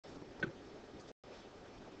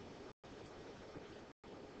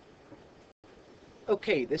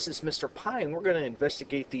Okay, this is Mr. Pi, and we're going to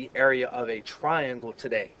investigate the area of a triangle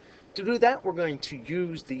today. To do that, we're going to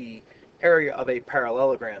use the area of a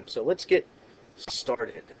parallelogram. So let's get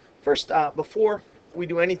started. First, before we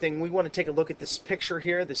do anything, we want to take a look at this picture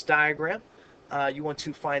here, this diagram. You want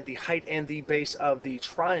to find the height and the base of the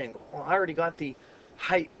triangle. Well, I already got the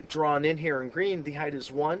height drawn in here in green. The height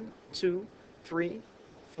is 1, 2, 3,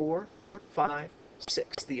 4, 5,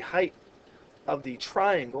 6. The height of the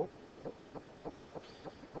triangle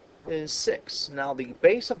is 6. Now the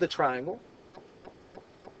base of the triangle,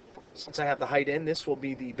 since I have the height in, this will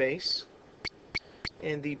be the base.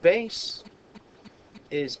 And the base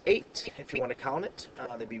is 8, if you want to count it.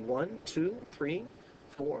 There'd be 1, 2, 3,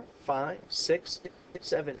 4, 5, 6,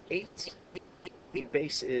 7, 8. The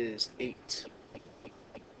base is 8.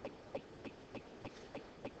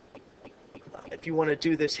 If you want to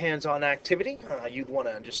do this hands-on activity, you'd want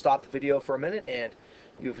to just stop the video for a minute and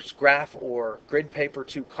use graph or grid paper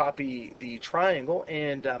to copy the triangle,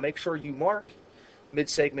 and make sure you mark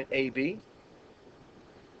mid-segment AB.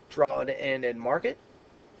 Draw it in and mark it.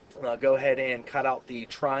 Go ahead and cut out the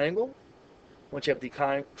triangle. Once you have the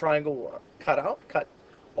triangle cut out, cut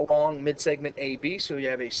along mid-segment AB so you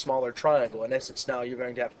have a smaller triangle. In essence, now you're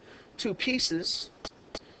going to have two pieces.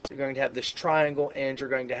 You're going to have this triangle, and you're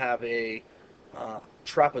going to have a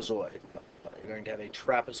trapezoid. You're going to have a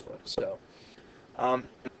trapezoid. So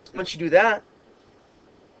once you do that,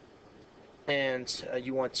 and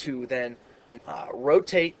you want to then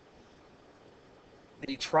rotate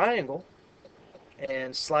the triangle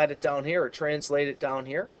and slide it down here or translate it down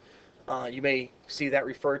here. You may see that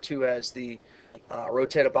referred to as the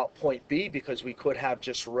rotate about point B, because we could have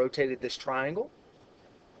just rotated this triangle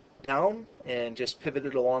down and just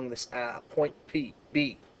pivoted along this point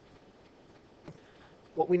B.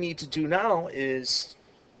 What we need to do now is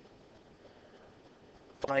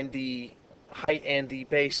find the height and the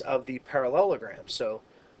base of the parallelogram. So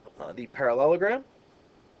the parallelogram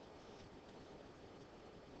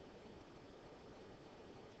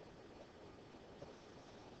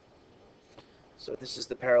So this is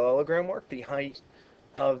the parallelogram work. The height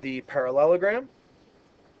of the parallelogram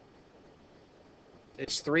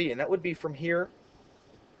is 3, and that would be from here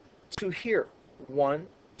to here. 1,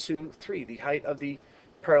 2, 3. The height of the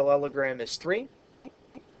parallelogram is 3,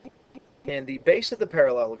 and the base of the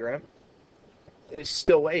parallelogram is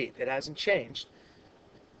still 8. It hasn't changed.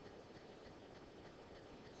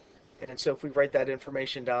 And so if we write that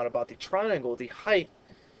information down about the triangle, the height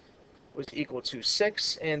was equal to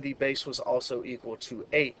 6, and the base was also equal to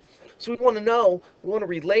 8. So we want to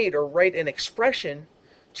relate or write an expression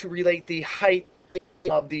to relate the height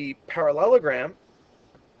of the parallelogram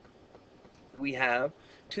we have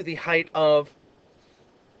to the height of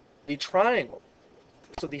the triangle.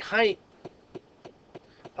 So the height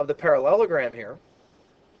of the parallelogram here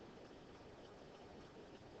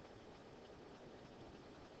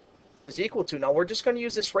is equal to, now we're just going to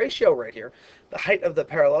use this ratio right here, the height of the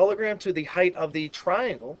parallelogram to the height of the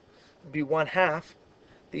triangle would be 1/2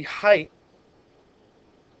 the height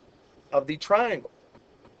of the triangle.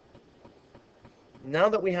 Now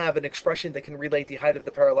that we have an expression that can relate the height of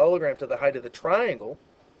the parallelogram to the height of the triangle,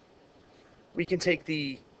 we can take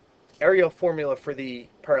the area formula for the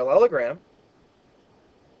parallelogram,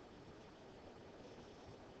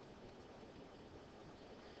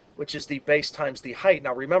 which is the base times the height.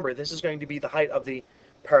 Now remember, this is going to be the height of the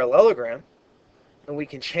parallelogram, and we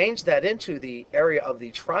can change that into the area of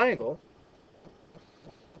the triangle,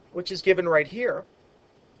 which is given right here.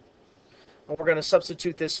 And we're going to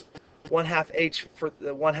substitute this 1/2 h for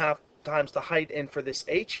the 1/2 times the height in for this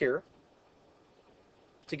h here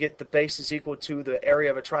to get the base is equal to the area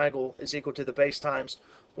of a triangle is equal to the base times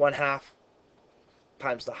 1/2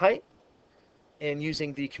 times the height. And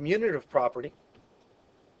using the commutative property,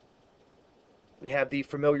 we have the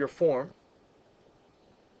familiar form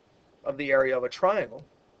of the area of a triangle,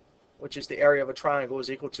 which is the area of a triangle is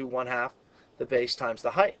equal to 1/2 the base times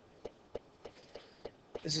the height.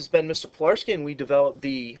 This has been Mr. Polarski, and we developed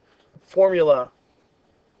the formula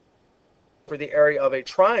for the area of a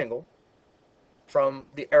triangle from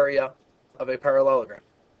the area of a parallelogram.